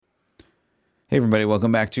Hey everybody,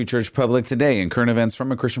 welcome back to Church Public. Today in current events from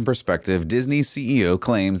a Christian perspective, Disney CEO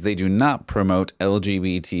claims they do not promote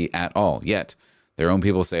LGBT at all, yet their own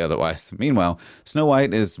people say otherwise. Meanwhile, Snow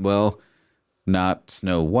White is, well, not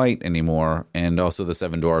Snow White anymore, and also the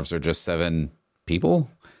seven dwarfs are just seven people.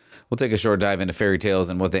 We'll take a short dive into fairy tales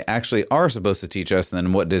and what they actually are supposed to teach us, and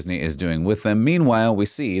then what Disney is doing with them. Meanwhile, we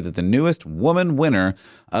see that the newest woman winner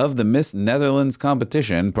of the Miss Netherlands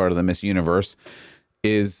competition, part of the Miss Universe,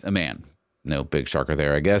 is a man. No big shocker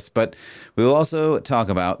there, I guess. But we will also talk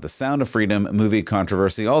about the Sound of Freedom movie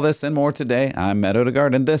controversy. All this and more today. I'm Matt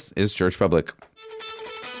Odegaard, and this is Church Public.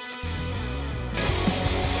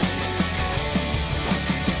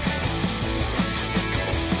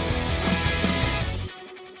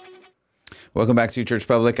 Welcome back to Church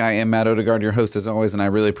Public. I am Matt Odegaard, your host as always, and I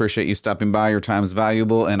really appreciate you stopping by. Your time is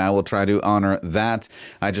valuable, and I will try to honor that.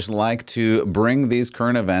 I just like to bring these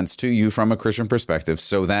current events to you from a Christian perspective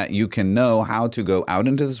so that you can know how to go out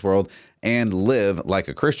into this world and live like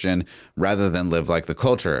a Christian rather than live like the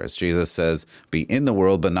culture. As Jesus says, be in the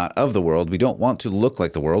world, but not of the world. We don't want to look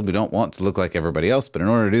like the world. We don't want to look like everybody else. But in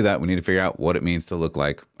order to do that, we need to figure out what it means to look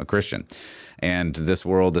like a Christian. And this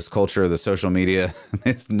world, this culture, the social media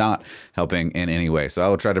is not helping in any way. So I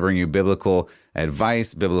will try to bring you biblical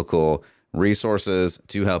advice, biblical resources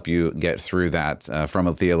to help you get through that from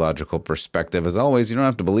a theological perspective. As always, you don't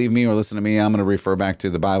have to believe me or listen to me. I'm going to refer back to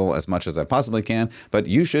the Bible as much as I possibly can, but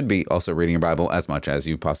you should be also reading your Bible as much as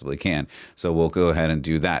you possibly can. So we'll go ahead and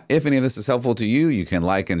do that. If any of this is helpful to you, you can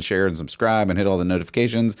like and share and subscribe and hit all the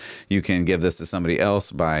notifications. You can give this to somebody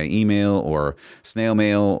else by email or snail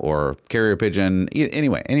mail or carrier pigeon.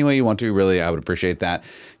 Anyway, any way you want to, really, I would appreciate that.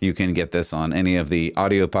 You can get this on any of the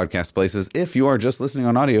audio podcast places. If you are just listening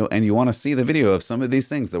on audio and you want to see the video of some of these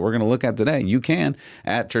things that we're going to look at today, you can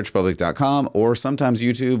at churchpublic.com or sometimes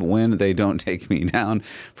YouTube when they don't take me down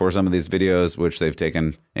for some of these videos, which they've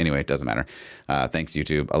taken. Anyway, it doesn't matter. Thanks,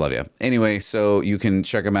 YouTube. I love you. Anyway, so you can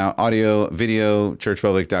check them out. Audio, video,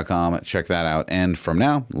 churchpublic.com. Check that out. And from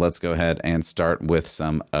now, let's go ahead and start with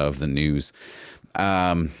some of the news.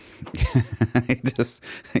 I just,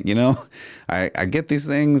 I get these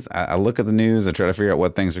things. I look at the news. I try to figure out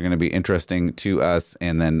what things are going to be interesting to us.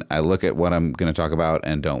 And then I look at what I'm going to talk about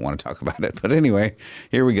and don't want to talk about it. But anyway,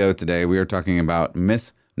 here we go. Today we are talking about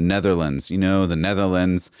Miss Netherlands. The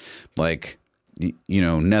Netherlands,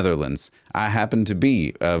 Netherlands. I happen to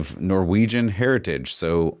be of Norwegian heritage.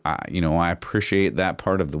 So, I appreciate that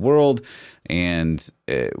part of the world and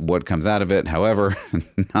what comes out of it. However,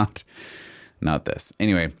 not this.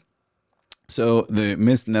 Anyway, so the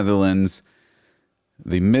Miss Netherlands,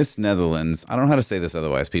 I don't know how to say this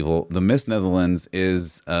otherwise, people. The Miss Netherlands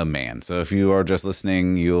is a man. So if you are just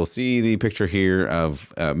listening, you'll see the picture here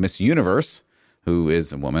of Miss Universe, who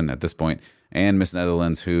is a woman at this point, and Miss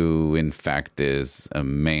Netherlands, who in fact is a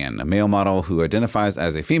man. A male model who identifies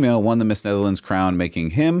as a female won the Miss Netherlands crown,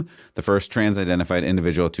 making him the first trans-identified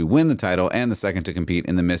individual to win the title and the second to compete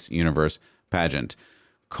in the Miss Universe pageant.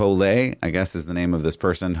 Collet, I guess is the name of this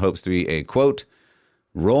person, hopes to be a, quote,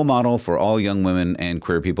 role model for all young women and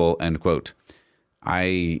queer people, end quote.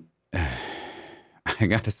 I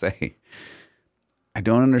got to say, I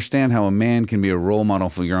don't understand how a man can be a role model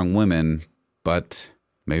for young women, but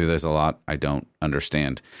maybe there's a lot I don't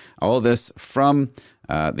understand. All this from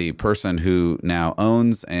the person who now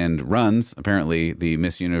owns and runs, apparently, the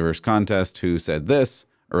Miss Universe contest, who said this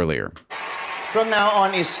earlier. From now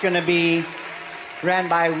on, it's going to be ran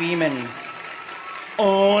by women,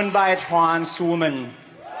 owned by trans women,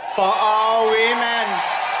 for all women.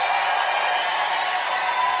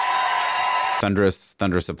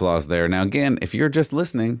 Thunderous applause there. Now, again, if you're just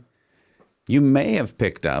listening, you may have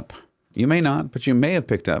picked up, you may not, but you may have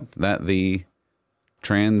picked up that the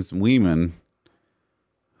trans woman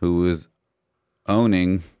who is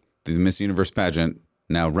owning the Miss Universe pageant,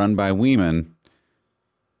 now run by women,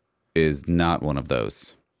 is not one of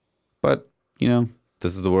those. But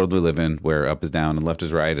this is the world we live in, where up is down and left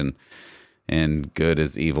is right, and good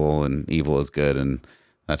is evil and evil is good. And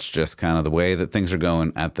that's just kind of the way that things are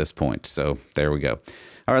going at this point. So there we go.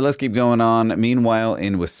 All right, let's keep going on. Meanwhile,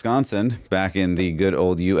 in Wisconsin, back in the good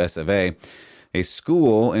old US of A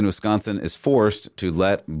school in Wisconsin is forced to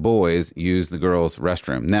let boys use the girls'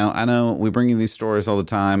 restroom. Now, I know we bring you these stories all the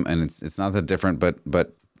time, and it's not that different,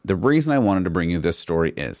 but the reason I wanted to bring you this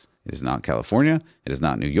story is it is not California, it is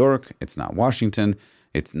not New York, it's not Washington,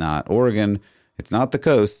 it's not Oregon, it's not the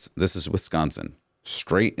coasts. This is Wisconsin,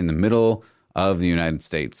 straight in the middle of the United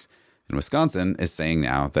States. And Wisconsin is saying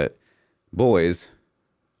now that boys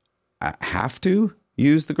have to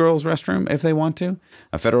use the girls' restroom if they want to.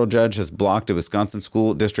 A federal judge has blocked a Wisconsin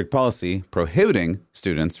school district policy prohibiting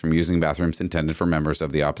students from using bathrooms intended for members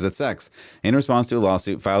of the opposite sex in response to a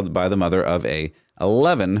lawsuit filed by the mother of a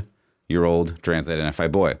 11-year-old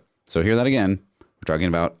trans-identified boy. So hear that again. We're talking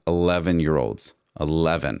about 11-year-olds.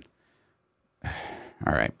 11.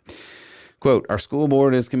 All right. Quote, our school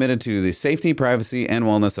board is committed to the safety, privacy, and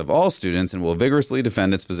wellness of all students and will vigorously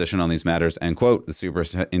defend its position on these matters, end quote, the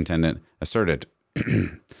superintendent asserted.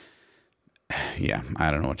 Yeah,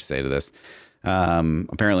 I don't know what to say to this.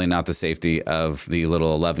 Apparently not the safety of the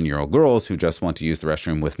little 11-year-old girls who just want to use the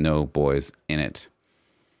restroom with no boys in it.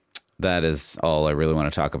 That is all I really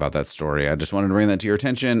want to talk about that story. I just wanted to bring that to your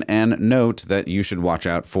attention and note that you should watch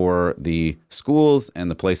out for the schools and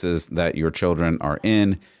the places that your children are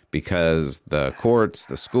in, because the courts,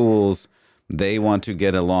 the schools, they want to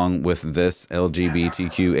get along with this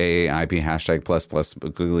LGBTQAAIP hashtag plus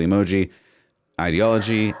googly emoji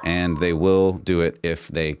ideology, and they will do it if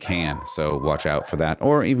they can. So watch out for that.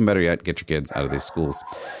 Or even better yet, get your kids out of these schools.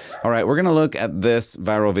 All right, we're going to look at this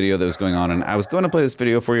viral video that was going on, and I was going to play this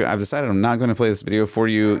video for you. I've decided I'm not going to play this video for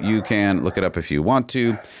you. You can look it up if you want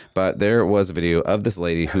to, but there was a video of this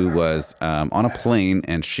lady who was on a plane,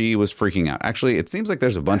 and she was freaking out. Actually, it seems like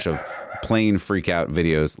there's a bunch of plane freak out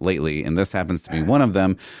videos lately, and this happens to be one of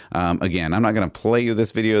them. Again, I'm not going to play you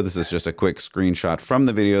this video. This is just a quick screenshot from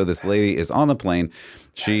the video. This lady is on the plane.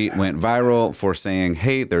 She went viral for saying,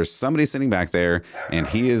 hey, there's somebody sitting back there, and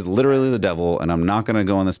he is literally the devil, and I'm not going to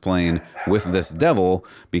go on this plane with this devil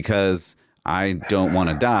because I don't want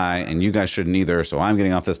to die, and you guys shouldn't either, so I'm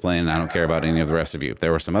getting off this plane, and I don't care about any of the rest of you.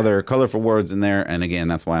 There were some other colorful words in there, and again,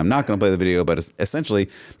 that's why I'm not going to play the video, but essentially,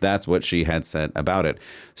 that's what she had said about it.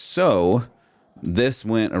 So this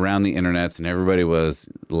went around the internets, and everybody was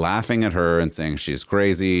laughing at her and saying she's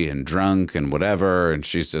crazy and drunk and whatever, and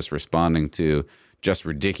she's just responding to just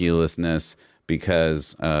ridiculousness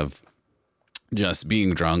because of just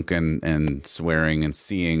being drunk and swearing and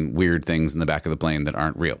seeing weird things in the back of the plane that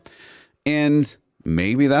aren't real. And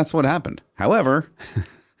maybe that's what happened. However,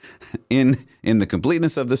 in the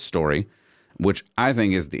completeness of this story, which I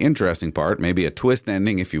think is the interesting part, maybe a twist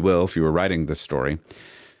ending, if you will, if you were writing this story,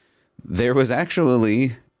 there was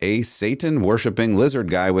actually a Satan-worshiping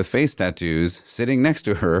lizard guy with face tattoos sitting next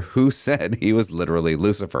to her who said he was literally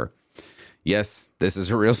Lucifer. Yes, this is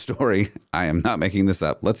a real story. I am not making this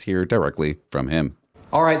up. Let's hear directly from him.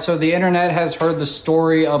 All right, so the internet has heard the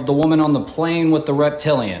story of the woman on the plane with the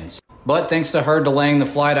reptilians. But thanks to her delaying the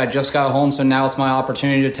flight, I just got home, so now it's my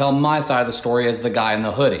opportunity to tell my side of the story as the guy in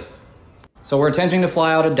the hoodie. So we're attempting to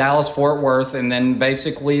fly out of Dallas, Fort Worth, and then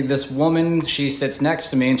basically this woman, she sits next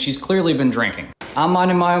to me, and she's clearly been drinking. I'm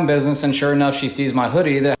minding my own business, and sure enough, she sees my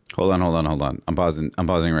hoodie that... Hold on. I'm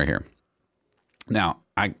pausing right here. Now,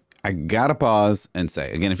 I gotta pause and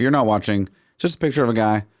say, again, if you're not watching, just a picture of a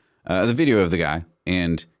guy, the video of the guy,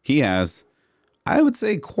 and he has, I would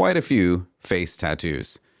say, quite a few face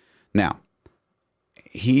tattoos. Now,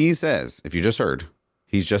 he says, if you just heard,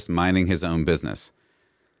 he's just minding his own business.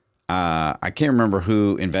 I can't remember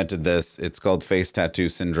who invented this. It's called face tattoo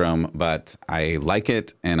syndrome, but I like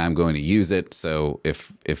it and I'm going to use it. So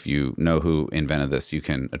if you know who invented this, you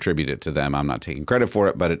can attribute it to them. I'm not taking credit for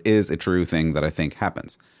it, but it is a true thing that I think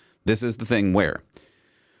happens. This is the thing where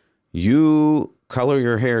you color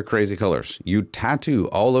your hair crazy colors. You tattoo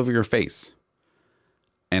all over your face.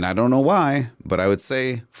 And I don't know why, but I would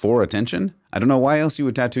say for attention. I don't know why else you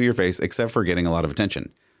would tattoo your face except for getting a lot of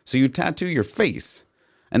attention. So you tattoo your face,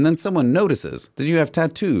 and then someone notices that you have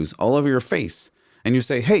tattoos all over your face. And you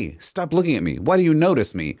say, hey, stop looking at me. Why do you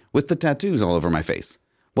notice me with the tattoos all over my face?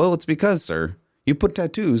 Well, it's because, sir, you put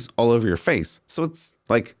tattoos all over your face. So it's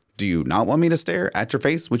like, do you not want me to stare at your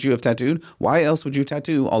face, which you have tattooed? Why else would you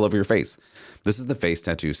tattoo all over your face? This is the face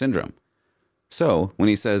tattoo syndrome. So when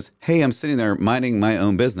he says, hey, I'm sitting there minding my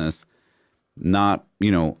own business, not,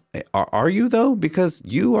 are you though? Because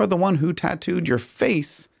you are the one who tattooed your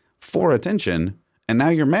face for attention. And now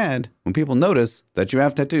you're mad when people notice that you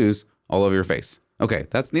have tattoos all over your face. Okay,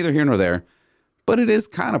 that's neither here nor there, but it is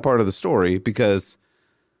kind of part of the story, because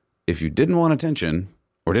if you didn't want attention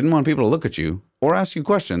or didn't want people to look at you or ask you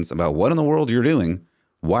questions about what in the world you're doing,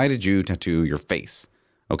 why did you tattoo your face?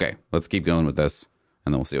 Okay, let's keep going with this,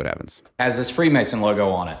 and then we'll see what happens. Has this Freemason logo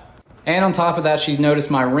on it. And on top of that, she noticed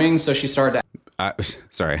my ring, so she started to...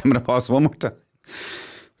 Sorry, I'm going to pause one more time.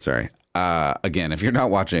 Sorry. Again, if you're not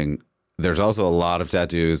watching, there's also a lot of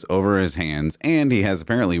tattoos over his hands, and he has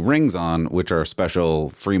apparently rings on, which are special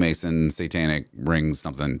Freemason satanic rings,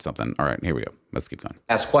 something. All right, here we go. Let's keep going.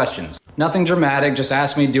 Ask questions. Nothing dramatic. Just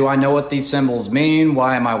ask me, do I know what these symbols mean?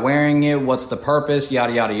 Why am I wearing it? What's the purpose?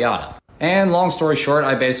 Yada, yada, yada. And long story short,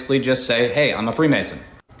 I basically just say, hey, I'm a Freemason.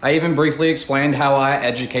 I even briefly explained how I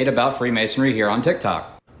educate about Freemasonry here on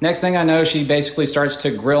TikTok. Next thing I know, she basically starts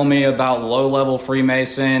to grill me about low-level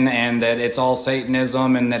Freemason and that it's all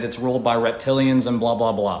Satanism and that it's ruled by reptilians and blah,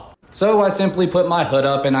 blah, blah. So I simply put my hood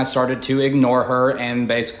up and I started to ignore her and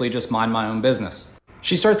basically just mind my own business.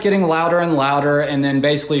 She starts getting louder and louder, and then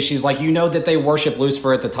basically she's like, you know that they worship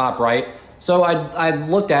Lucifer at the top, right? So I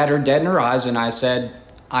looked at her dead in her eyes and I said,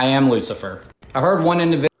 I am Lucifer. I heard one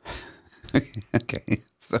individual. Okay.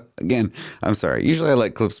 So again, I'm sorry. Usually I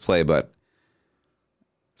let clips play, but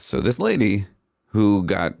so this lady who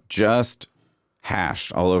got just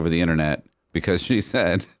hashed all over the internet because she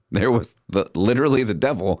said there was literally the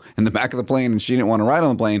devil in the back of the plane and she didn't want to ride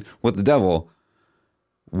on the plane with the devil,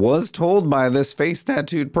 was told by this face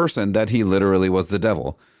tattooed person that he literally was the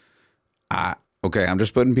devil. Okay, I'm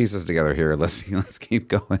just putting pieces together here. Let's keep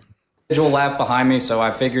going. Laughed behind me, so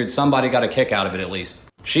I figured somebody got a kick out of it at least.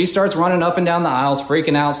 She starts running up and down the aisles,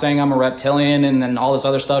 freaking out, saying I'm a reptilian, and then all this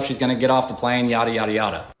other stuff. She's going to get off the plane, yada, yada,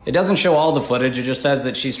 yada. It doesn't show all the footage. It just says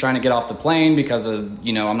that she's trying to get off the plane because of,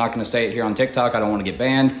 I'm not going to say it here on TikTok. I don't want to get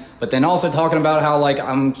banned. But then also talking about how,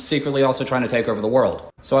 I'm secretly also trying to take over the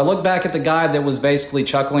world. So I looked back at the guy that was basically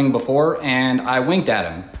chuckling before, and I winked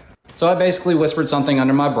at him. So I basically whispered something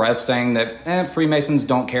under my breath saying that, Freemasons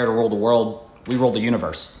don't care to rule the world. We rule the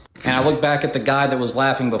universe. And I looked back at the guy that was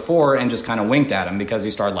laughing before and just kind of winked at him because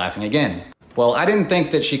he started laughing again. Well, I didn't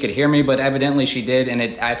think that she could hear me, but evidently she did, and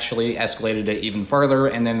it actually escalated it even further,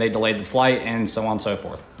 and then they delayed the flight, and so on and so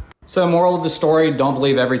forth. So moral of the story, don't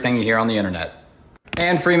believe everything you hear on the internet.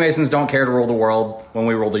 And Freemasons don't care to rule the world when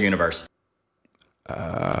we rule the universe.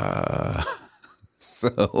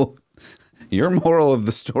 So your moral of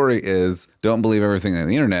the story is don't believe everything on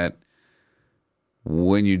the internet,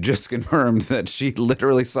 when you just confirmed that she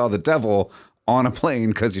literally saw the devil on a plane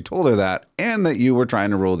because you told her that, and that you were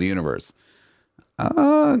trying to rule the universe.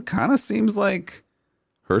 Kind of seems like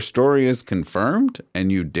her story is confirmed,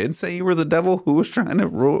 and you did say you were the devil who was trying to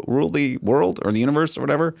rule the world or the universe or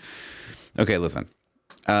whatever. Okay, listen.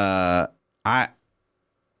 I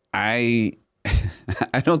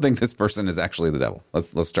don't think this person is actually the devil.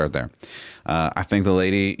 Let's start there. I think the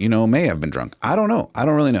lady, may have been drunk. I don't know. I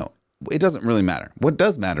don't really know. It doesn't really matter. What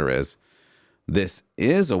does matter is this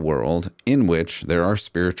is a world in which there are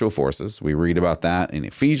spiritual forces. We read about that in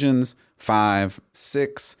Ephesians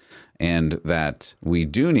 5:6, and that we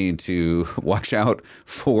do need to watch out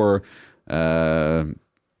for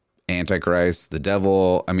Antichrist, the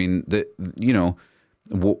devil. I mean, this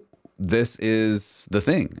is the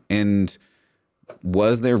thing. And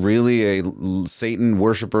was there really a Satan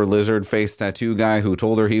worshiper, lizard face tattoo guy who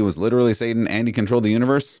told her he was literally Satan and he controlled the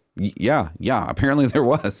universe? Yeah. Apparently there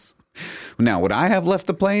was. Now, would I have left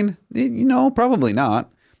the plane? Probably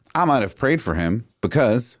not. I might have prayed for him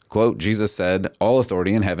because, quote, Jesus said, all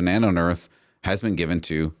authority in heaven and on earth has been given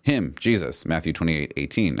to him, Jesus, Matthew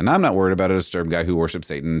 28:18. And I'm not worried about a disturbed guy who worships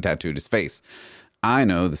Satan and tattooed his face. I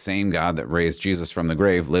know the same God that raised Jesus from the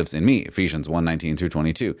grave lives in me, Ephesians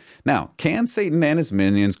 1:19-22. Now, can Satan and his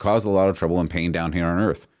minions cause a lot of trouble and pain down here on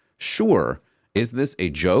earth? Sure. Is this a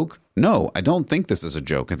joke? No, I don't think this is a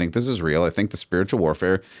joke. I think this is real. I think the spiritual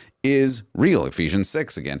warfare is real, Ephesians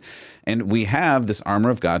 6 again. And we have this armor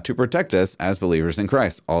of God to protect us as believers in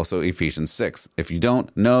Christ, also Ephesians 6. If you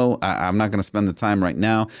don't know, I'm not going to spend the time right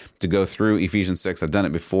now to go through Ephesians 6. I've done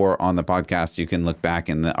it before on the podcast. You can look back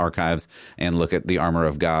in the archives and look at the armor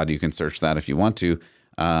of God. You can search that if you want to.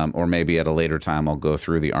 Or maybe at a later time, I'll go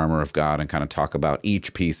through the armor of God and kind of talk about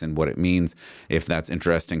each piece and what it means. If that's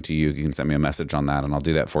interesting to you, you can send me a message on that and I'll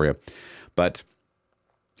do that for you. But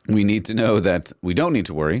we need to know that we don't need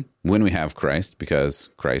to worry when we have Christ, because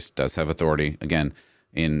Christ does have authority, again,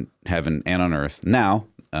 in heaven and on earth now,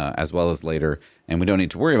 as well as later. And we don't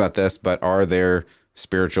need to worry about this, but are there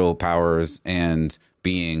spiritual powers and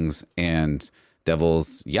beings and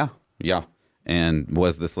devils? Yeah. And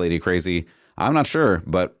was this lady crazy? I'm not sure,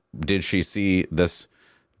 but did she see this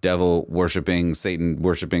devil worshiping, Satan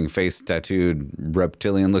worshiping, face tattooed,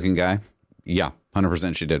 reptilian looking guy? Yeah,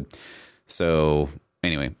 100% she did. So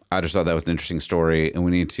anyway, I just thought that was an interesting story, and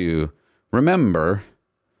we need to remember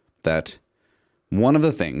that one of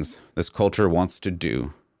the things this culture wants to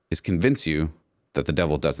do is convince you that the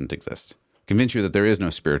devil doesn't exist. Convince you that there is no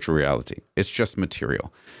spiritual reality. It's just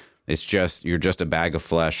material. You're just a bag of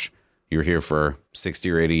flesh. You're here for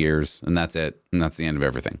 60 or 80 years, and that's it. And that's the end of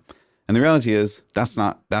everything. And the reality is that's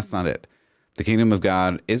not it. The kingdom of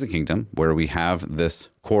God is a kingdom where we have this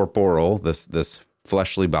corporal, this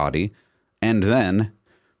fleshly body, and then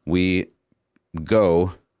we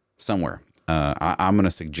go somewhere. I'm going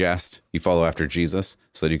to suggest you follow after Jesus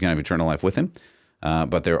so that you can have eternal life with him.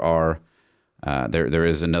 But there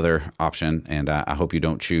is another option, and I hope you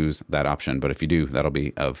don't choose that option. But if you do, that'll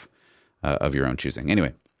be of your own choosing.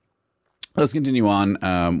 Anyway, let's continue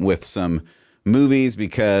on with some movies,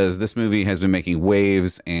 because this movie has been making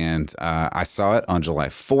waves, and I saw it on July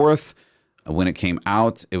 4th. When it came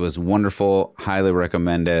out, it was wonderful. Highly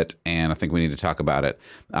recommend it, and I think we need to talk about it.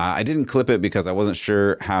 I didn't clip it because I wasn't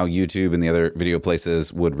sure how YouTube and the other video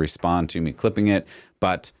places would respond to me clipping it,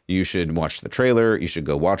 but you should watch the trailer. You should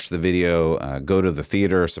go watch the video, go to the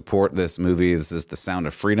theater, support this movie. This is The Sound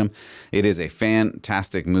of Freedom. It is a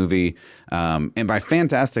fantastic movie, and by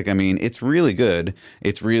fantastic, I mean it's really good.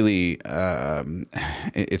 It's really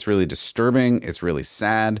disturbing. It's really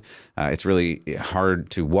sad. It's really hard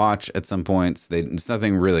to watch at some points. It's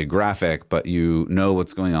nothing really graphic, but you know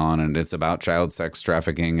what's going on, and it's about child sex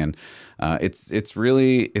trafficking, and it's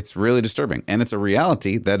really disturbing, and it's a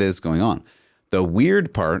reality that is going on. The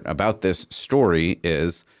weird part about this story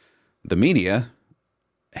is the media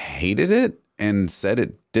hated it and said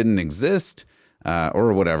it didn't exist,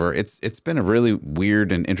 or whatever. It's been a really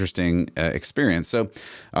weird and interesting experience. So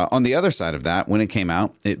on the other side of that, when it came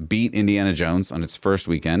out, it beat Indiana Jones on its first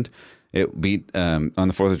weekend. It beat on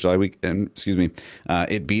the 4th of July weekend,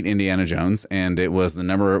 it beat Indiana Jones, and it was the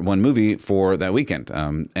 #1 movie for that weekend.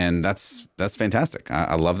 And that's fantastic.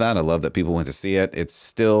 I love that. I love that people went to see it. It's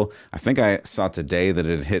still, I think I saw today that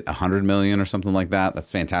it hit 100 million or something like that.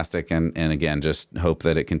 That's fantastic. And again, just hope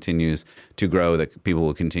that it continues to grow, that people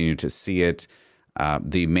will continue to see it.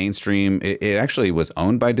 The mainstream, it actually was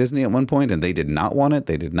owned by Disney at one point, and they did not want it.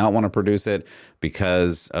 They did not want to produce it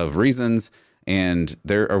because of reasons. And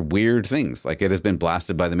there are weird things, like it has been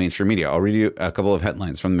blasted by the mainstream media. I'll read you a couple of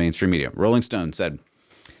headlines from the mainstream media. Rolling Stone said,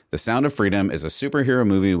 "The Sound of Freedom is a superhero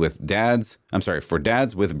movie for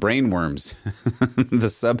dads with brain worms."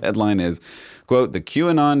 The subheadline is, quote, "The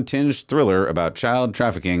QAnon-tinged thriller about child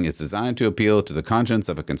trafficking is designed to appeal to the conscience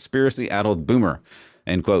of a conspiracy-addled boomer,"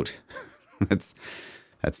 end quote. That's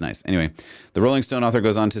nice. Anyway, the Rolling Stone author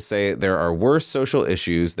goes on to say, "There are worse social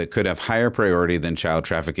issues that could have higher priority than child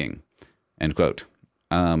trafficking," end quote.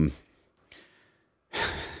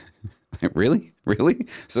 Really?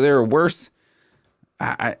 So there are worse.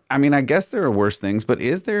 I mean, I guess there are worse things, but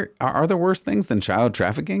are there worse things than child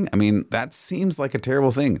trafficking? I mean, that seems like a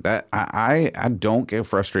terrible thing. That I don't get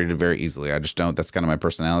frustrated very easily. I just don't. That's kind of my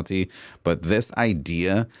personality. But this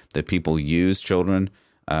idea that people use children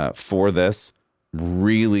for this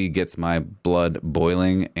really gets my blood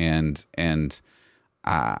boiling, and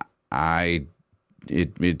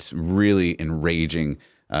it's really enraging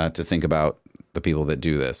to think about the people that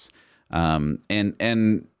do this.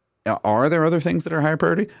 And are there other things that are higher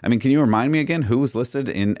priority? I mean, can you remind me again who was listed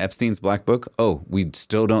in Epstein's black book? Oh, we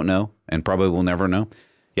still don't know, and probably will never know.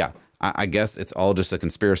 Yeah, I guess it's all just a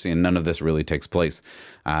conspiracy, and none of this really takes place.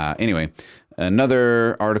 Anyway,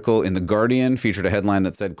 another article in The Guardian featured a headline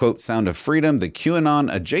that said, quote, "Sound of Freedom, the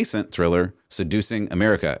QAnon adjacent thriller seducing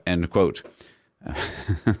America," end quote.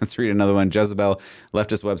 Let's read another one. Jezebel,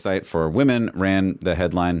 leftist website for women, ran the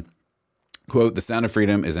headline, quote, "The Sound of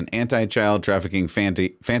Freedom is an anti-child trafficking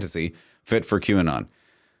fantasy fit for QAnon."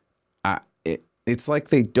 It's like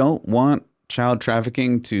they don't want child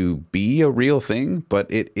trafficking to be a real thing, but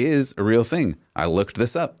it is a real thing. I looked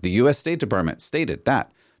this up. The U.S. State Department stated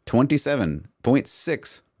that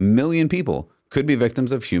 27.6 million people could be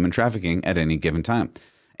victims of human trafficking at any given time.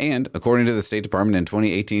 And according to the State Department in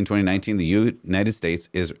 2018-2019, the United States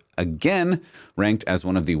is again ranked as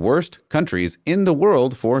one of the worst countries in the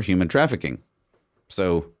world for human trafficking.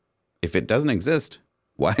 So if it doesn't exist,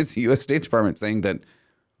 why is the U.S. State Department saying that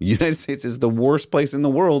the United States is the worst place in the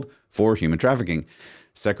world for human trafficking?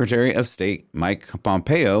 Secretary of State Mike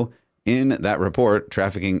Pompeo, in that report,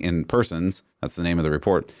 Trafficking in Persons, that's the name of the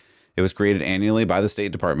report, it was created annually by the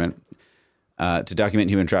State Department to document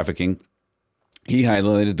human trafficking. He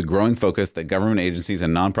highlighted the growing focus that government agencies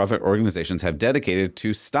and nonprofit organizations have dedicated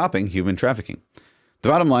to stopping human trafficking. The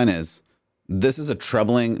bottom line is, this is a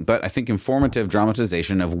troubling but I think informative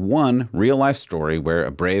dramatization of one real-life story where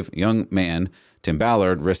a brave young man, Tim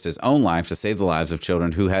Ballard, risked his own life to save the lives of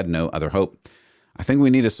children who had no other hope. I think we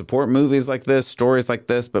need to support movies like this, stories like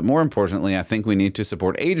this, but more importantly, I think we need to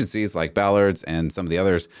support agencies like Ballard's and some of the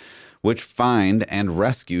others which find and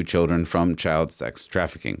rescue children from child sex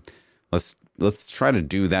trafficking. Let's try to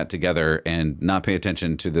do that together and not pay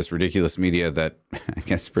attention to this ridiculous media that I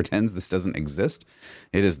guess pretends this doesn't exist.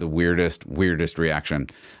 It is the weirdest reaction,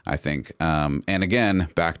 I think. And again,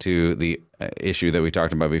 back to the issue that we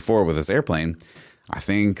talked about before with this airplane, I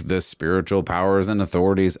think the spiritual powers and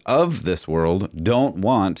authorities of this world don't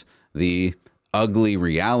want the ugly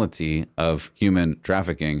reality of human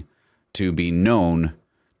trafficking to be known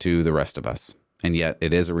to the rest of us. And yet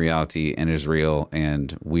it is a reality and it is real,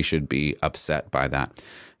 and we should be upset by that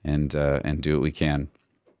and do what we can,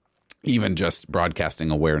 even just broadcasting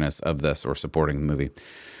awareness of this or supporting the movie.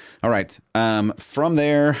 All right. From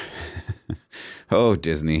there, oh,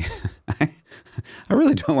 Disney. I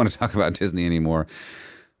really don't want to talk about Disney anymore,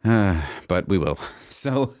 but we will.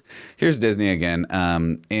 So here's Disney again.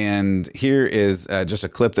 And here is just a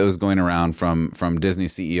clip that was going around from Disney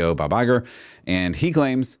CEO Bob Iger. And he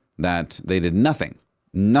claims that they did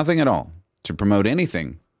nothing at all to promote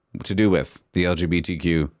anything to do with the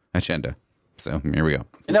LGBTQ agenda. So here we go.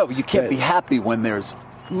 No, you can't be happy when there's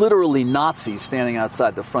literally Nazis standing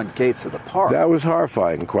outside the front gates of the park. That was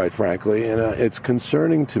horrifying, quite frankly, and it's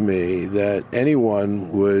concerning to me that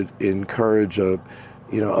anyone would encourage a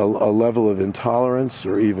level of intolerance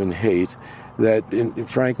or even hate that,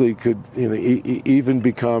 frankly, could even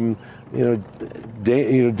become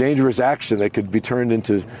dangerous action that could be turned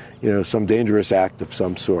into some dangerous act of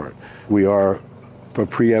some sort. We are a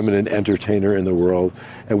preeminent entertainer in the world,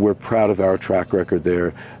 and we're proud of our track record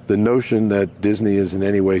there. The notion that Disney is in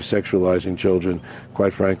any way sexualizing children,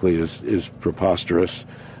 quite frankly, is preposterous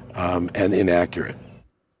and inaccurate.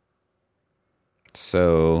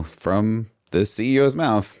 So from the CEO's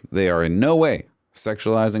mouth, they are in no way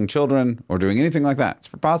sexualizing children or doing anything like that. It's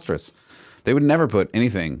preposterous. They would never put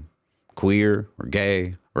anything queer or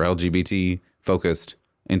gay or LGBT focused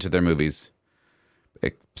into their movies,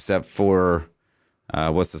 except for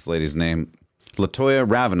what's this lady's name? Latoya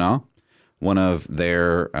Ravana, one of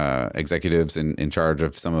their executives in charge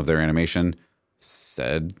of some of their animation,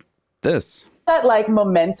 said this. That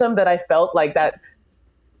momentum that I felt, that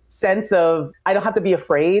sense of I don't have to be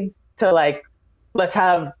afraid to let's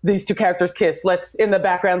have these two characters kiss. Let's in the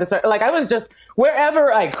background. I was just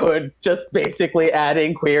wherever I could, just basically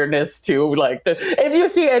adding queerness to if you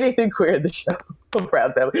see anything queer in the show, I'm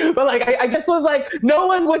proud of them. But I just was no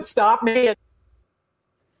one would stop me.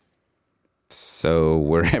 So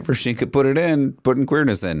wherever she could put it in, putting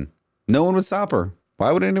queerness in, no one would stop her.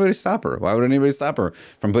 Why would anybody stop her? Why would anybody stop her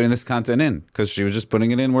from putting this content in? Because she was just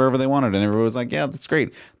putting it in wherever they wanted. And everyone was like, yeah, that's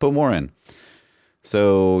great. Put more in.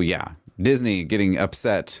 So yeah, Disney getting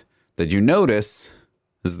upset that you notice,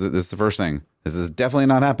 this is the first thing. This is definitely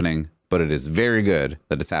not happening, but it is very good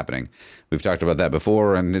that it's happening. We've talked about that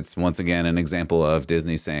before, and it's once again an example of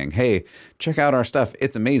Disney saying, hey, check out our stuff.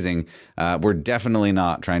 It's amazing. We're definitely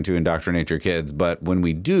not trying to indoctrinate your kids, but when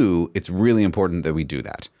we do, it's really important that we do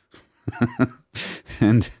that.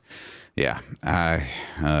 And yeah,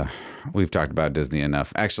 we've talked about Disney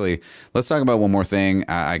enough. Actually, let's talk about one more thing.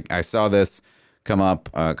 I saw this come up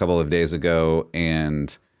a couple of days ago,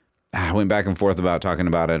 and I went back and forth about talking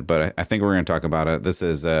about it, but I think we're going to talk about it. This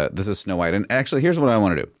is Snow White. And actually, here's what I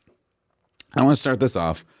want to do. I want to start this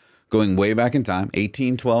off going way back in time,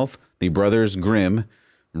 1812. The Brothers Grimm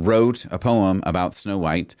wrote a poem about Snow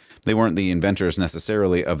White. They weren't the inventors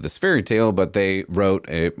necessarily of this fairy tale, but they wrote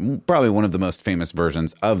probably one of the most famous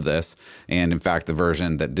versions of this. And in fact, the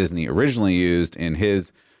version that Disney originally used in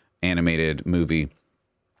his animated movie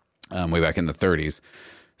way back in the 30s.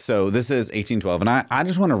 So this is 1812, and I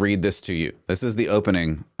just want to read this to you. This is the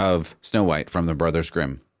opening of Snow White from the Brothers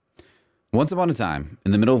Grimm. Once upon a time,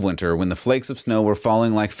 in the middle of winter, when the flakes of snow were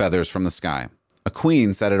falling like feathers from the sky, a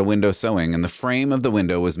queen sat at a window sewing, and the frame of the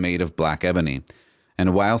window was made of black ebony.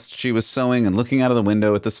 And whilst she was sewing and looking out of the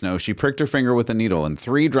window at the snow, she pricked her finger with a needle, and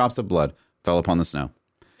 3 drops of blood fell upon the snow.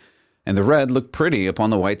 And the red looked pretty upon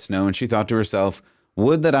the white snow, and she thought to herself,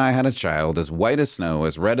 would that I had a child as white as snow,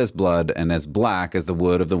 as red as blood, and as black as the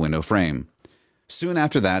wood of the window frame. Soon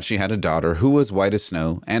after that she had a daughter who was white as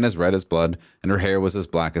snow, and as red as blood, and her hair was as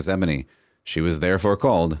black as ebony. She was therefore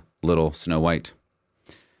called Little Snow White.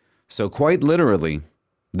 So quite literally,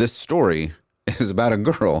 this story is about a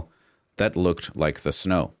girl that looked like the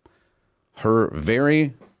snow. Her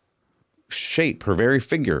very shape, her very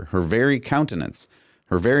figure, her very countenance,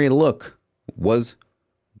 her very look was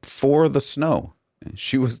for the snow.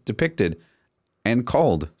 She was depicted and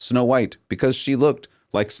called Snow White because she looked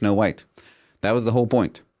like Snow White. That was the whole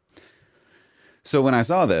point. So when I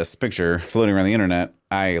saw this picture floating around the internet,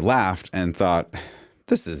 I laughed and thought,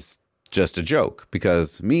 this is just a joke,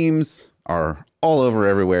 because memes are all over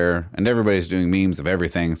everywhere and everybody's doing memes of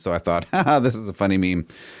everything. So I thought, haha, this is a funny meme,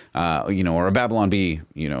 or a Babylon Bee,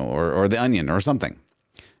 or The Onion or something.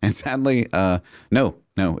 And sadly, no,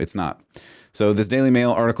 it's not. So this Daily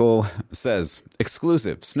Mail article says,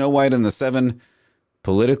 exclusive, Snow White and the 7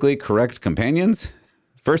 politically correct companions.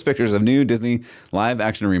 First pictures of new Disney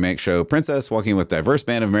live-action remake show Princess walking with diverse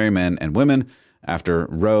band of merry men and women after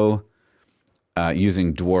Roe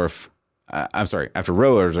using dwarf. After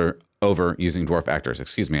Roe are over using dwarf actors.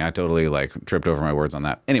 Excuse me, I totally tripped over my words on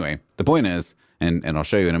that. Anyway, the point is, and I'll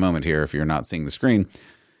show you in a moment here if you're not seeing the screen,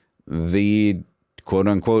 the quote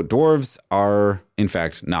unquote dwarves are in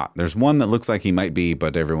fact not. There's one that looks like he might be,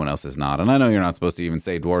 but everyone else is not. And I know you're not supposed to even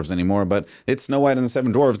say dwarves anymore, but it's Snow White and the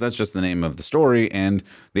Seven Dwarves. That's just the name of the story and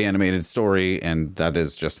the animated story, and that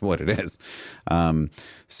is just what it is.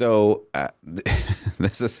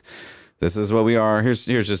 This is what we are. Here's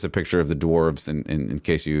just a picture of the dwarves in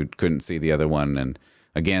case you couldn't see the other one. And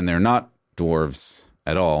again, they're not dwarves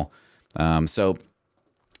at all. So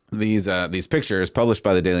these pictures published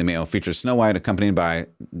by the Daily Mail feature Snow White accompanied by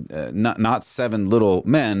not seven little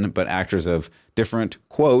men, but actors of different,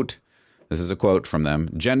 quote, this is a quote from them,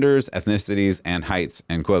 genders, ethnicities, and heights,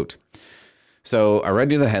 end quote. So I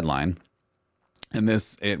read you the headline. And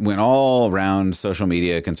it went all around social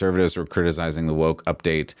media. Conservatives were criticizing the woke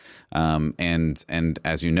update. And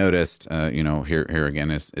as you noticed, here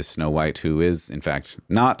again is Snow White, who is, in fact,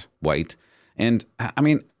 not white. And I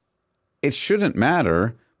mean, it shouldn't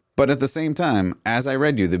matter. But at the same time, as I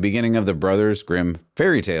read you the beginning of the Brothers Grimm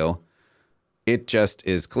fairy tale, it just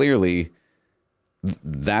is clearly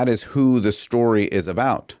that is who the story is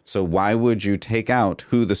about. So why would you take out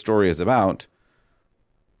who the story is about?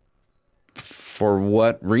 For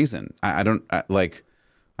what reason? I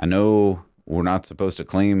know we're not supposed to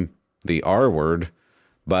claim the R word,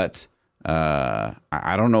 but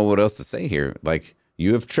I don't know what else to say here. Like,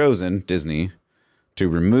 you have chosen, Disney, to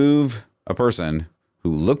remove a person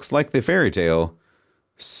who looks like the fairy tale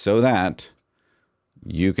so that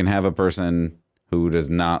you can have a person who does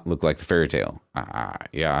not look like the fairy tale. I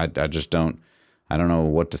just don't know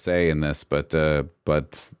what to say in this, but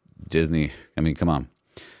Disney, I mean, come on.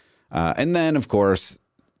 And then, of course,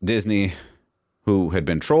 Disney, who had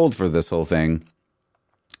been trolled for this whole thing,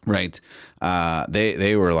 right?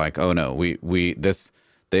 They were like, "Oh no,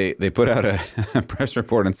 they put out a press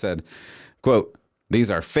report and said, quote, these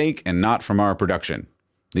are fake and not from our production.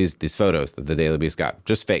 These photos that the Daily Beast got,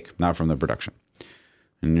 just fake, not from the production."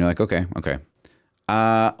 And you're like, okay.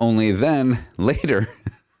 Only then later,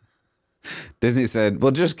 Disney said,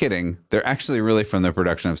 "Well, just kidding. They're actually really from the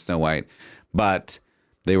production of Snow White, but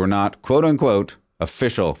they were not, quote unquote,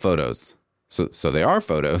 official photos." So they are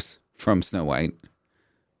photos from Snow White,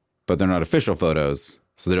 but they're not official photos,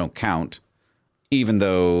 so they don't count, even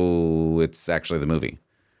though it's actually the movie.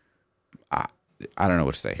 I don't know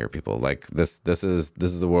what to say here, people. Like, this is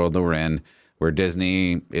the world that we're in, where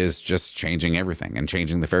Disney is just changing everything and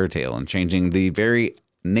changing the fairy tale and changing the very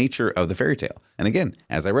nature of the fairy tale. And again,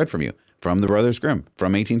 as I read from you, from the Brothers Grimm,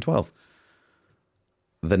 from 1812,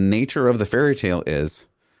 the nature of the fairy tale is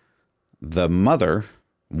the mother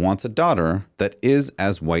wants a daughter that is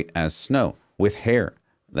as white as snow, with hair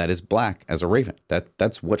that is black as a raven.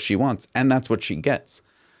 That's what she wants, and that's what she gets.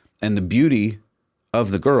 And the beauty of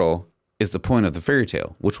the girl is the point of the fairy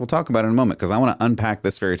tale, which we'll talk about in a moment, because I want to unpack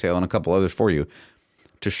this fairy tale and a couple others for you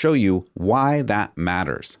to show you why that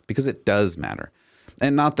matters, because it does matter.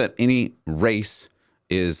 And not that any race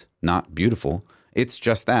is not beautiful. It's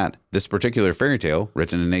just that this particular fairy tale,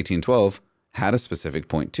 written in 1812, had a specific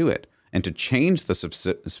point to it. And to change the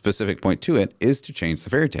specific point to it is to change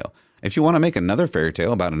the fairy tale. If you want to make another fairy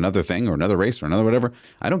tale about another thing or another race or another whatever,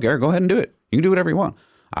 I don't care. Go ahead and do it. You can do whatever you want.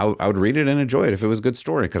 I would read it and enjoy it if it was a good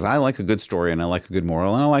story, because I like a good story and I like a good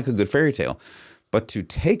moral and I like a good fairy tale. But to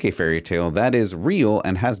take a fairy tale that is real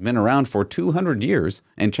and has been around for 200 years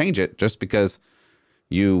and change it just because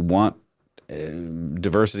you want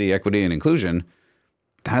diversity, equity, and inclusion,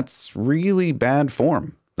 that's really bad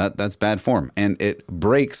form. That's bad form. And it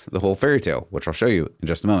breaks the whole fairy tale, which I'll show you in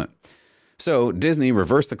just a moment. So Disney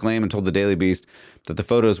reversed the claim and told the Daily Beast that the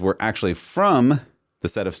photos were actually from the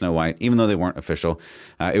set of Snow White, even though they weren't official.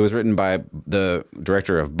 It was written by the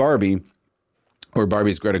director of Barbie, or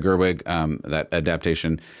Barbie's Greta Gerwig. That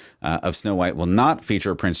adaptation of Snow White will not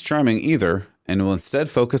feature Prince Charming either, and will instead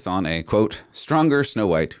focus on a, quote, stronger Snow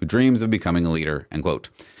White who dreams of becoming a leader, end quote.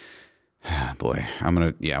 Boy,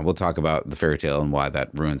 we'll talk about the fairy tale and why that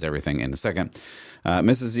ruins everything in a second.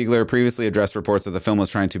 Mrs. Ziegler previously addressed reports that the film was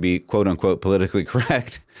trying to be, quote unquote, politically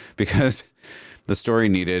correct because the story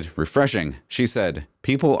needed refreshing. She said,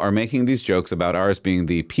 "People are making these jokes about ours being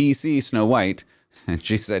the PC Snow White." And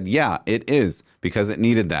she said, "Yeah, it is, because it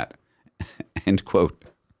needed that." End quote.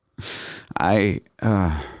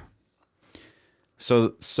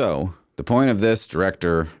 So the point of this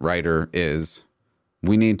writer is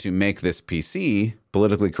we need to make this PC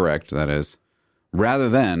politically correct, that is, rather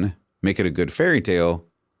than make it a good fairy tale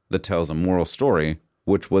that tells a moral story,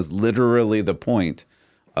 which was literally the point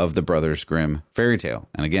of the Brothers Grimm fairy tale.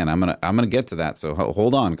 And again, I'm gonna get to that. So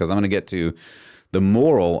hold on, because I'm gonna get to the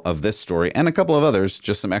moral of this story and a couple of others,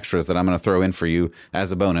 just some extras that I'm gonna throw in for you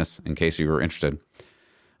as a bonus in case you were interested.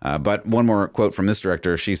 But one more quote from this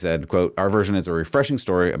director. She said, quote, "Our version is a refreshing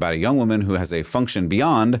story about a young woman who has a function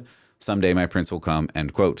beyond someday my prince will come,"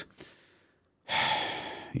 end quote.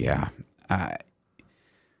 Yeah.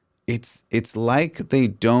 It's like they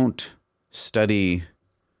don't study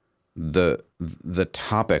the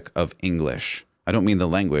topic of English. I don't mean the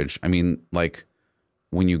language. I mean, like,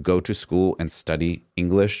 when you go to school and study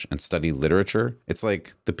English and study literature, it's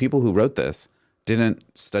like the people who wrote this didn't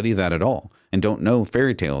study that at all and don't know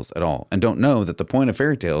fairy tales at all and don't know that the point of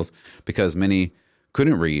fairy tales, because many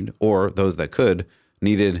couldn't read, or those that could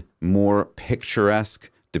needed more picturesque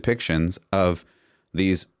depictions of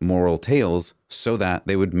these moral tales so that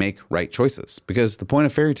they would make right choices. Because the point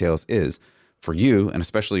of fairy tales is for you, and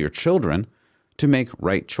especially your children, to make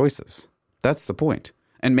right choices. That's the point.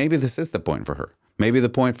 And maybe this is the point for her. Maybe the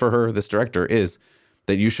point for her, this director, is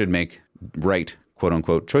that you should make right, quote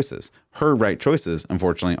unquote, choices. Her right choices,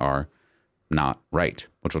 unfortunately, are not right,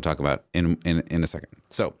 which we'll talk about in a second.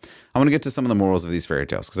 So I want to get to some of the morals of these fairy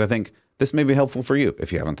tales, because I think this may be helpful for you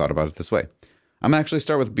if you haven't thought about it this way. I'm actually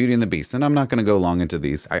start with Beauty and the Beast, and I'm not going to go long into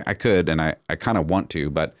these. I could, and I kind of want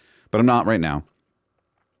to, but I'm not right now.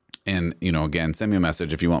 And, you know, again, send me a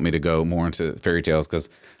message if you want me to go more into fairy tales, because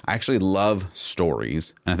I actually love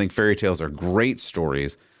stories. And I think fairy tales are great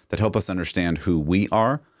stories that help us understand who we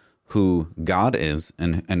are, who God is,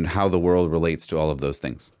 and how the world relates to all of those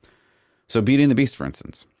things. So Beauty and the Beast, for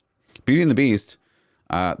instance. Beauty and the Beast,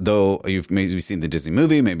 though you've maybe seen the Disney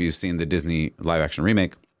movie, maybe you've seen the Disney live action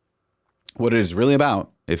remake, what it is really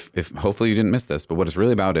about, if hopefully you didn't miss this, but what it's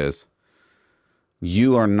really about is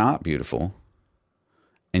you are not beautiful,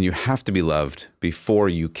 and you have to be loved before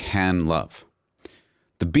you can love.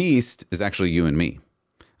 The Beast is actually you and me.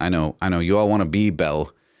 I know you all want to be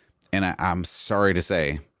Belle, and I'm sorry to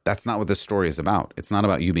say that's not what this story is about. It's not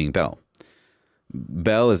about you being Belle.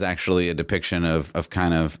 Belle is actually a depiction of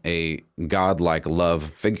kind of a godlike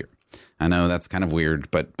love figure. I know that's kind of weird,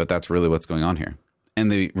 but that's really what's going on here. And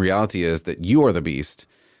the reality is that you are the Beast,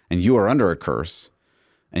 and you are under a curse,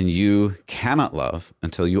 and you cannot love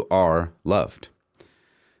until you are loved.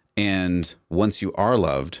 And once you are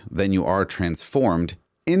loved, then you are transformed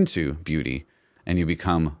into beauty and you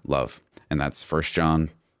become love. And that's 1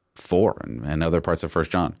 John 4 and other parts of 1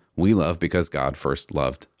 John. We love because God first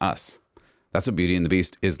loved us. That's what Beauty and the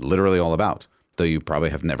Beast is literally all about, though you probably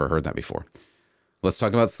have never heard that before. Let's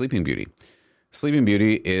talk about Sleeping Beauty. Sleeping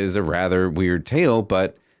Beauty is a rather weird tale,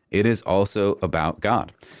 but it is also about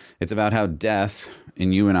God. It's about how death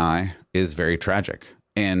in you and I is very tragic.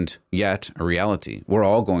 And yet a reality. We're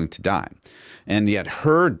all going to die. And yet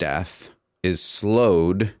her death is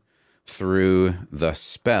slowed through the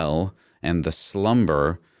spell and the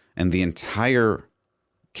slumber, and the entire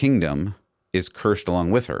kingdom is cursed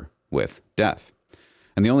along with her, with death.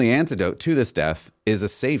 And the only antidote to this death is a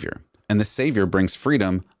savior. And the savior brings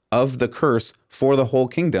freedom of the curse for the whole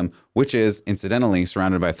kingdom, which is incidentally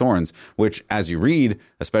surrounded by thorns, which as you read,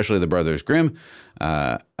 especially the Brothers Grimm,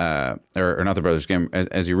 or not the Brothers Grimm,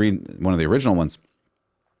 as you read one of the original ones,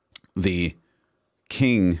 the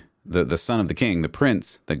king, the son of the king, the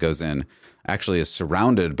prince that goes in, actually is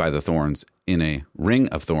surrounded by the thorns in a ring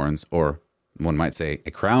of thorns, or one might say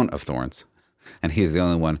a crown of thorns. And he's the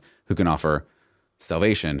only one who can offer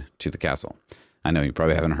salvation to the castle. I know you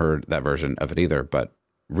probably haven't heard that version of it either, but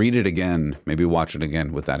read it again, maybe watch it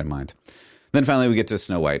again with that in mind. Then finally we get to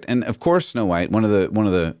Snow White. And of course, Snow White, one of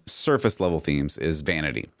the surface level themes is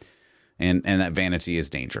vanity. And that vanity is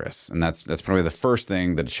dangerous. And that's probably the first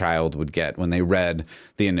thing that a child would get when they read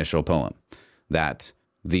the initial poem. That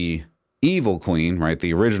the evil queen, right,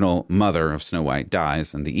 the original mother of Snow White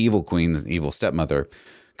dies, and the evil queen, the evil stepmother,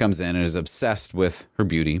 comes in and is obsessed with her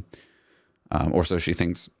beauty. Or so she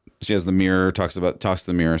thinks. She has the mirror, talks to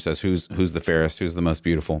the mirror, says who's the fairest, who's the most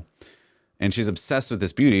beautiful. And she's obsessed with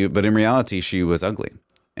this beauty, but in reality, she was ugly.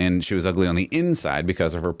 And she was ugly on the inside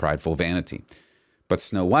because of her prideful vanity. But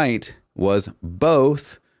Snow White was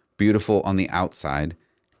both beautiful on the outside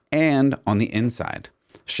and on the inside.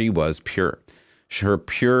 She was pure. Her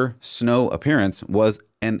pure snow appearance was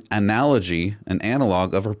an analogy, an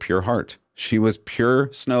analog of her pure heart. She was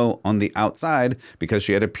pure snow on the outside because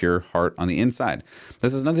she had a pure heart on the inside.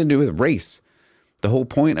 This has nothing to do with race. The whole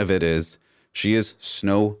point of it is she is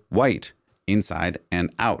Snow White inside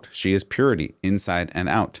and out. She is purity inside and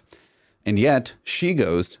out. And yet she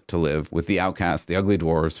goes to live with the outcasts, the ugly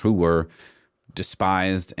dwarves, who were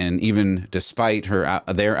despised, and even despite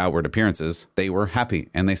their outward appearances, they were happy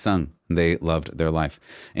and they sung. They loved their life.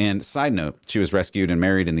 And side note, she was rescued and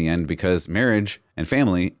married in the end because marriage and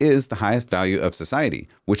family is the highest value of society,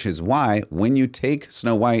 which is why when you take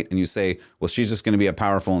Snow White and you say, well, she's just going to be a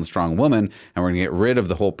powerful and strong woman, and we're going to get rid of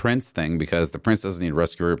the whole prince thing because the prince doesn't need a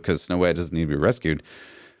rescuer because Snow White doesn't need to be rescued,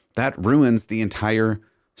 that ruins the entire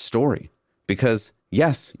story. Because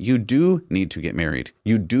yes, you do need to get married.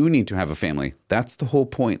 You do need to have a family. That's the whole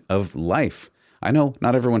point of life. I know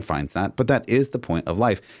not everyone finds that, but that is the point of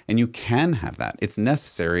life. And you can have that. It's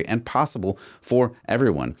necessary and possible for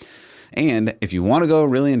everyone. And if you want to go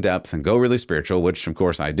really in depth and go really spiritual, which of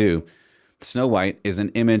course I do, Snow White is an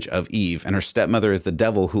image of Eve, and her stepmother is the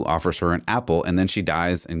devil who offers her an apple, and then she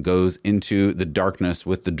dies and goes into the darkness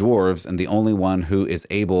with the dwarves, and the only one who is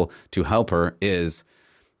able to help her is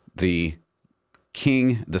the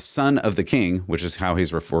king, the son of the king, which is how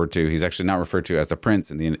he's referred to. He's actually not referred to as the prince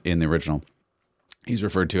in the original. He's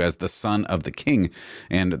referred to as the son of the king,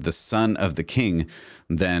 and the son of the king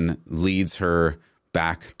then leads her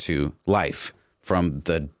back to life from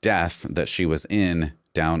the death that she was in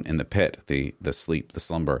down in the pit, the sleep, the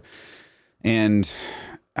slumber. And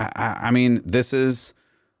I mean, this is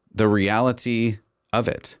the reality of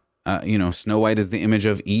it. Snow White is the image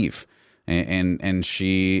of Eve, and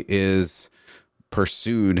she is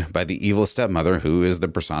pursued by the evil stepmother, who is the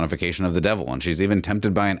personification of the devil. And she's even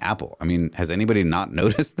tempted by an apple. I mean, has anybody not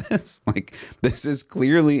noticed this? Like, this is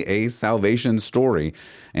clearly a salvation story.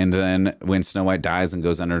 And then when Snow White dies and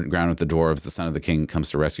goes underground with the dwarves, the son of the king comes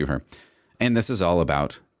to rescue her. And this is all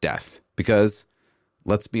about death, because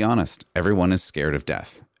let's be honest, everyone is scared of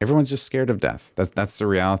death. Everyone's just scared of death. That's the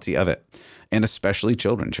reality of it. And especially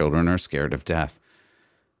children. Children are scared of death.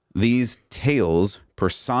 These tales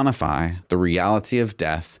personify the reality of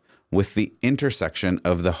death with the intersection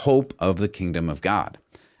of the hope of the kingdom of God.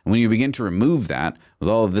 And when you begin to remove that with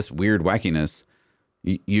all of this weird wackiness,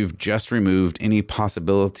 you've just removed any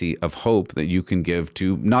possibility of hope that you can give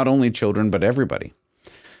to not only children, but everybody.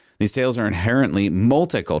 These tales are inherently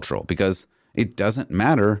multicultural because it doesn't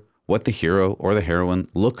matter what the hero or the heroine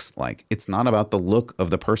looks like. It's not about the look of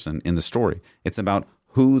the person in the story. It's about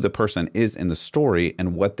who the person is in the story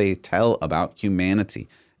and what they tell about humanity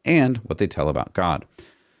and what they tell about God.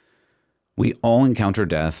 We all encounter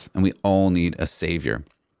death and we all need a savior.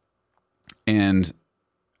 And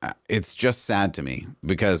it's just sad to me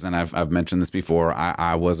because, and I've mentioned this before,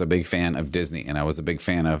 I was a big fan of Disney, and I was a big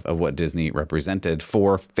fan of what Disney represented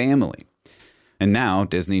for family. And now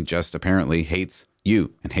Disney just apparently hates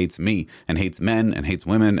you and hates me and hates men and hates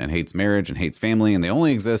women and hates marriage and hates family. And they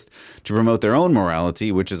only exist to promote their own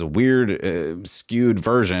morality, which is a weird, skewed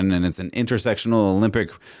version. And it's an intersectional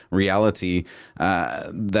Olympic reality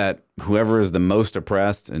that whoever is the most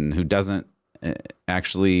oppressed and who doesn't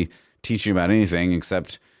actually teach you about anything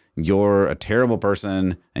except you're a terrible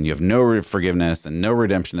person and you have no forgiveness and no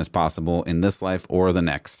redemption is possible in this life or the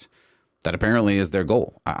next. That apparently is their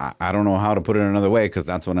goal. I don't know how to put it another way because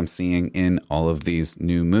that's what I'm seeing in all of these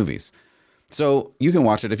new movies. So you can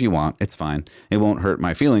watch it if you want. It's fine. It won't hurt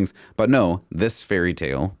my feelings. But no, this fairy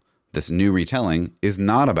tale, this new retelling, is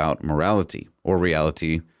not about morality or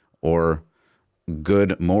reality or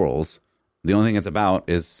good morals. The only thing it's about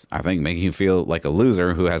is, I think, making you feel like a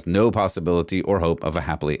loser who has no possibility or hope of a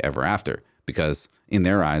happily ever after, because in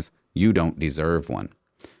their eyes, you don't deserve one.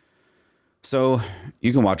 So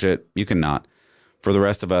you can watch it, you can not. For the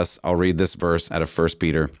rest of us, I'll read this verse out of 1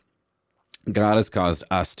 Peter. God has caused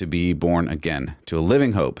us to be born again to a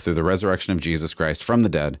living hope through the resurrection of Jesus Christ from the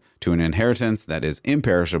dead, to an inheritance that is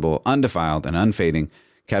imperishable, undefiled, and unfading,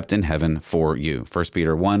 kept in heaven for you. 1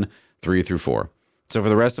 Peter 1, 3 through 4. So for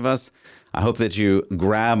the rest of us, I hope that you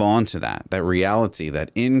grab onto that reality that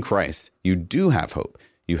in Christ, you do have hope.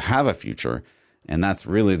 You have a future. And that's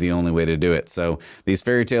really the only way to do it. So these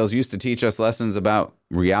fairy tales used to teach us lessons about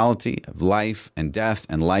reality of life and death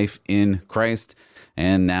and life in Christ.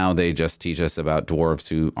 And now they just teach us about dwarves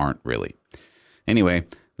who aren't really. Anyway,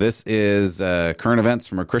 this is current events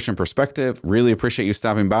from a Christian perspective. Really appreciate you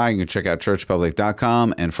stopping by. You can check out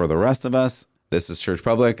churchpublic.com. And for the rest of us, this is Church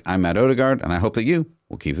Public. I'm Matt Odegaard, and I hope that you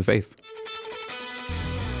will keep the faith.